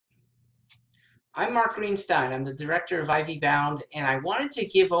I'm Mark Greenstein. I'm the director of Ivy Bound, and I wanted to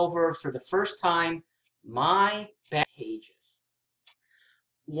give over for the first time my best pages.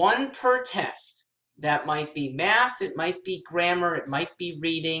 One per test. That might be math, it might be grammar, it might be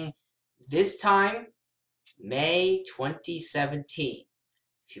reading. This time, May 2017.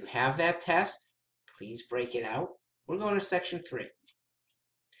 If you have that test, please break it out. We're going to section 3.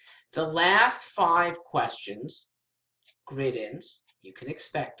 The last 5 questions, grid-ins, you can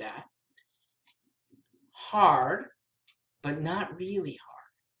expect that. Hard, but not really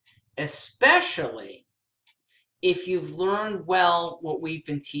hard, especially if you've learned well what we've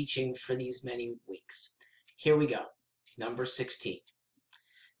been teaching for these many weeks. Here we go, number 16.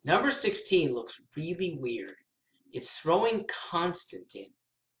 Number 16 looks really weird. It's throwing constant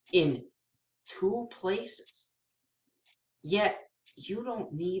in 2 places. Yet, you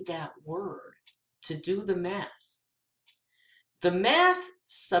don't need that word to do the math. The math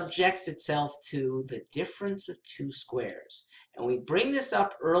subjects itself to the difference of 2 squares. And we bring this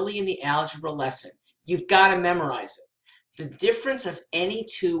up early in the algebra lesson. You've got to memorize it. The difference of any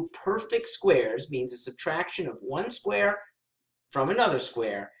 2 perfect squares means a subtraction of 1 square from another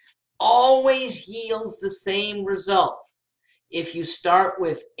square always yields the same result. If you start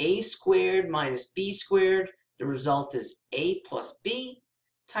with a squared minus b squared, the result is a plus b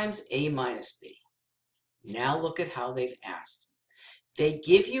times a minus b. Now look at how they've asked. They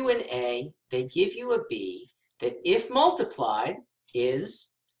give you an a, they give you a b, that if multiplied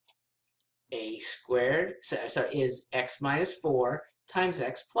is a squared, is x minus 4 times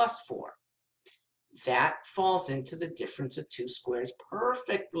x plus 4. That falls into the difference of 2 squares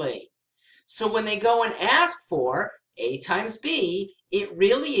perfectly. So when they go and ask for a times b, it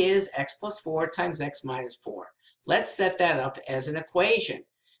really is x plus 4 times x minus 4. Let's set that up as an equation,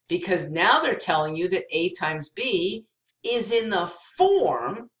 because now they're telling you that a times b is in the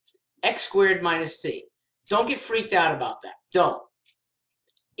form x squared minus c. Don't get freaked out about that. Don't.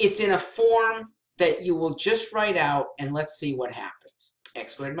 It's in a form that you will just write out, and let's see what happens.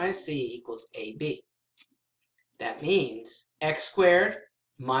 X squared minus c equals ab. That means x squared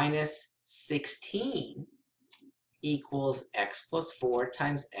minus 16 equals x plus 4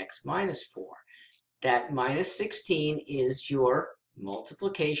 times x minus 4. That minus 16 is your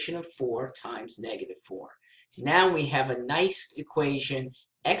multiplication of 4 times negative 4. Now we have a nice equation,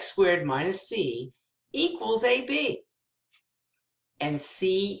 x squared minus c equals ab. And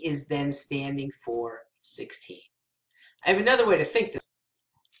c is then standing for 16. I have another way to think this.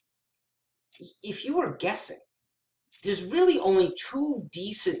 If you were guessing, there's really only 2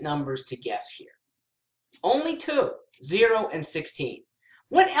 decent numbers to guess here. Only 2, 0 and 16.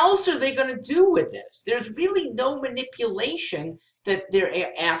 What else are they going to do with this? There's really no manipulation that they're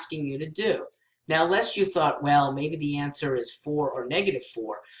asking you to do. Now, lest you thought, well, maybe the answer is 4 or negative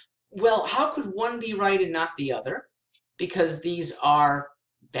 4. Well, how could one be right and not the other? Because these are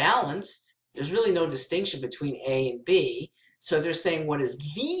balanced. There's really no distinction between A and B. So they're saying, what is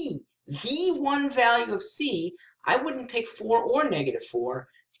the one value of C? I wouldn't pick 4 or negative 4.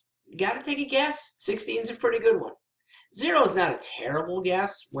 Got to take a guess. 16 is a pretty good one. 0 is not a terrible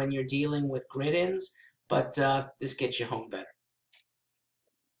guess when you're dealing with grid-ins, but this gets you home better.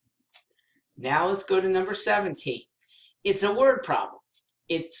 Now let's go to number 17. It's a word problem.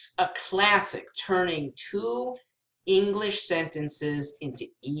 It's a classic, turning 2 English sentences into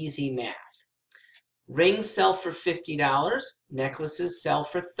easy math. Rings sell for $50, necklaces sell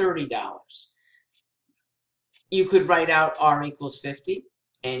for $30. You could write out R equals 50,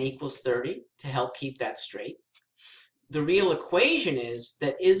 N equals 30 to help keep that straight. The real equation is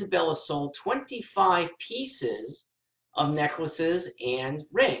that Isabella sold 25 pieces of necklaces and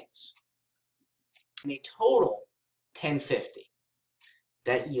rings. In a total, 1050.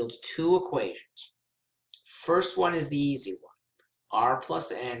 That yields 2 equations. First one is the easy one. R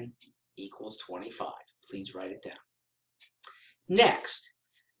plus N equals 25. Please write it down. Next,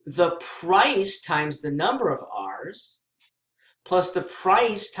 the price times the number of R's plus the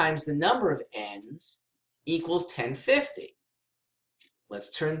price times the number of N's equals 1050.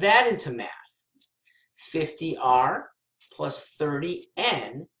 Let's turn that into math. 50R plus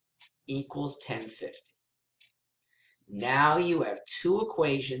 30N equals 1050. Now you have 2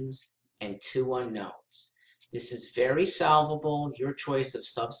 equations and 2 unknowns. This is very solvable, your choice of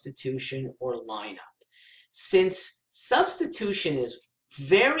substitution or lineup. Since substitution is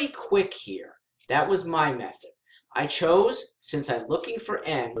very quick here, that was my method. I chose, since I'm looking for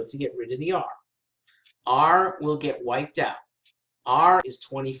N, to get rid of the R. R will get wiped out. R is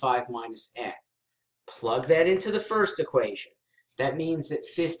 25 minus N. Plug that into the first equation. That means that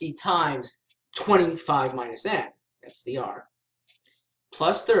 50 times 25 minus N, that's the R,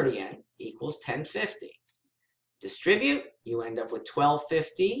 plus 30N equals 1050. Distribute, you end up with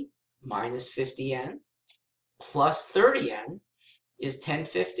 1250 minus 50n plus 30n is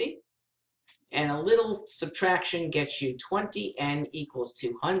 1050. And a little subtraction gets you 20n equals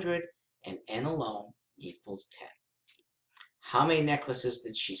 200, and n alone equals 10. How many necklaces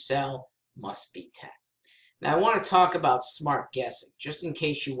did she sell? Must be 10. Now I want to talk about smart guessing, just in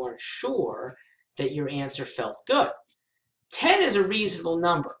case you weren't sure that your answer felt good. 10 is a reasonable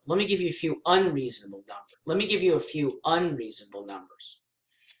number. Let me give you a few unreasonable numbers.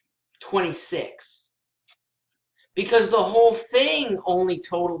 26. Because the whole thing only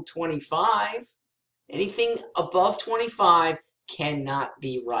totaled 25. Anything above 25 cannot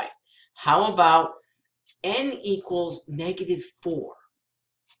be right. How about n equals -4?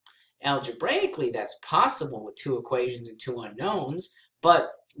 Algebraically, that's possible with two equations and two unknowns,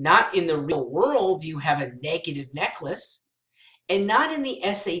 but not in the real world. You have a negative necklace, and not in the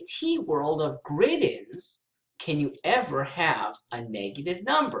SAT world of grid-ins can you ever have a negative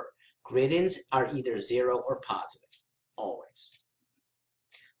number. Grid-ins are either 0 or positive, always.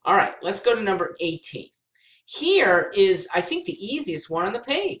 All right, let's go to number 18. Here is, I think, the easiest one on the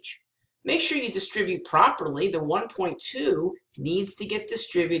page. Make sure you distribute properly. The 1.2 needs to get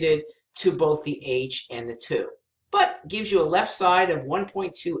distributed to both the h and the 2. But gives you a left side of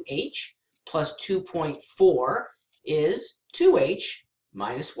 1.2h plus 2.4 is 2h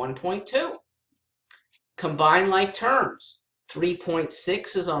minus 1.2. Combine like terms.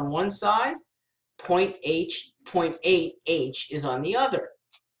 3.6 is on one side, 0.8h is on the other.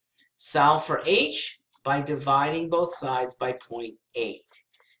 Solve for h by dividing both sides by 0.8.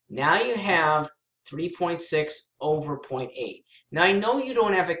 Now you have 3.6 over 0.8. Now I know you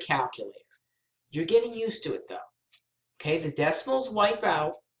don't have a calculator. You're getting used to it though. Okay, the decimals wipe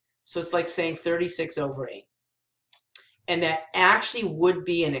out, so it's like saying 36 over 8. And that actually would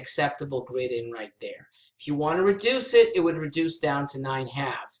be an acceptable grid-in right there. If you want to reduce it, it would reduce down to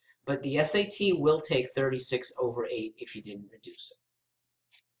 9/2. But the SAT will take 36 over 8 if you didn't reduce it.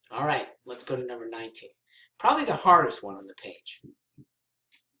 All right, let's go to number 19. Probably the hardest one on the page.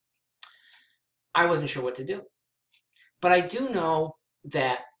 I wasn't sure what to do. But I do know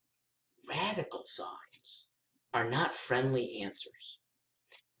that radical signs are not friendly answers,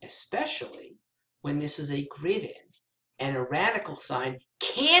 especially when this is a grid-in and a radical sign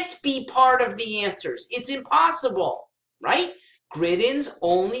can't be part of the answers. It's impossible, right? Grid-ins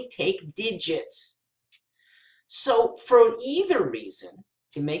only take digits. So for either reason,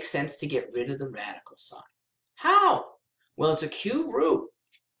 it makes sense to get rid of the radical sign. How? Well, it's a cube root.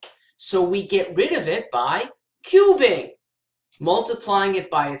 So we get rid of it by cubing, multiplying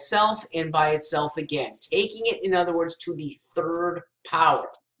it by itself and by itself again, taking it, in other words, to the third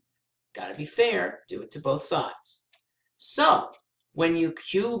power. Gotta be fair, do it to both sides. So when you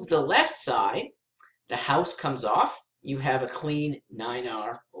cube the left side, the house comes off. You have a clean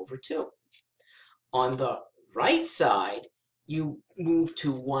 9r over 2. On the right side, you move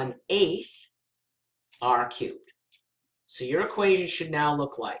to 1/8 r cubed. So your equation should now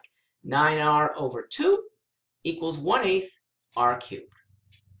look like 9r over 2 equals 1/8 r cubed.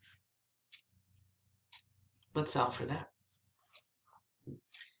 Let's solve for that.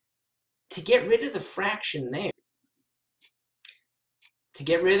 To get rid of the fraction there, to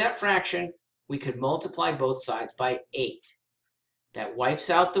get rid of that fraction, we could multiply both sides by 8. That wipes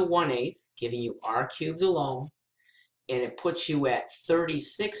out the 1/8, giving you r cubed alone, and it puts you at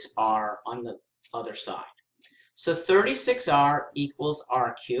 36r on the other side. So 36r equals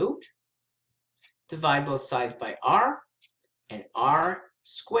r cubed. Divide both sides by r, and r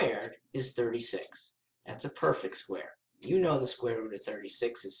squared is 36. That's a perfect square. You know the square root of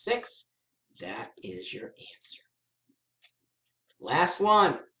 36 is 6. That is your answer. Last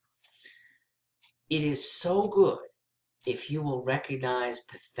one. It is so good if you will recognize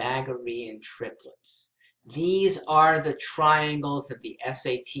Pythagorean triplets. These are the triangles that the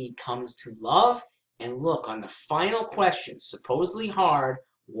SAT comes to love. And look, on the final question, supposedly hard,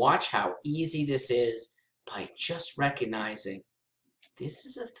 watch how easy this is by just recognizing this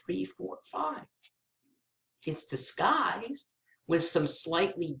is a 3, 4, 5. It's disguised with some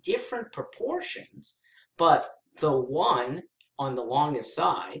slightly different proportions, but the 1 on the longest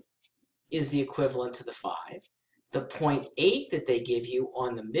side is the equivalent to the 5. The 0.8 that they give you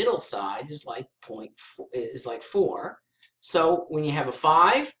on the middle side is like 4. So when you have a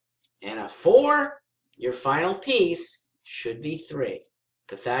 5 and a 4, your final piece should be 3.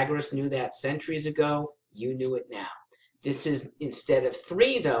 Pythagoras knew that centuries ago. You knew it now. This is, instead of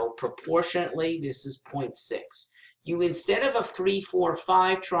 3 though, proportionately, this is 0.6. You, instead of a 3, 4,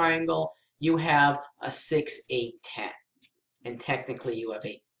 5 triangle, you have a 6, 8, 10. And technically you have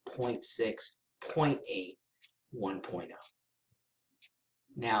a 0.6, 0.8, 1.0.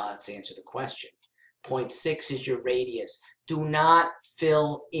 Now let's answer the question. 0.6 is your radius. Do not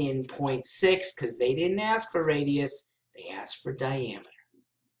fill in 0.6 because they didn't ask for radius. They asked for diameter.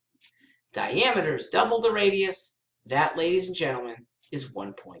 Diameter is double the radius. That, ladies and gentlemen, is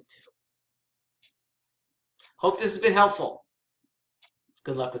 1.2. Hope this has been helpful.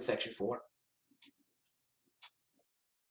 Good luck with section 4.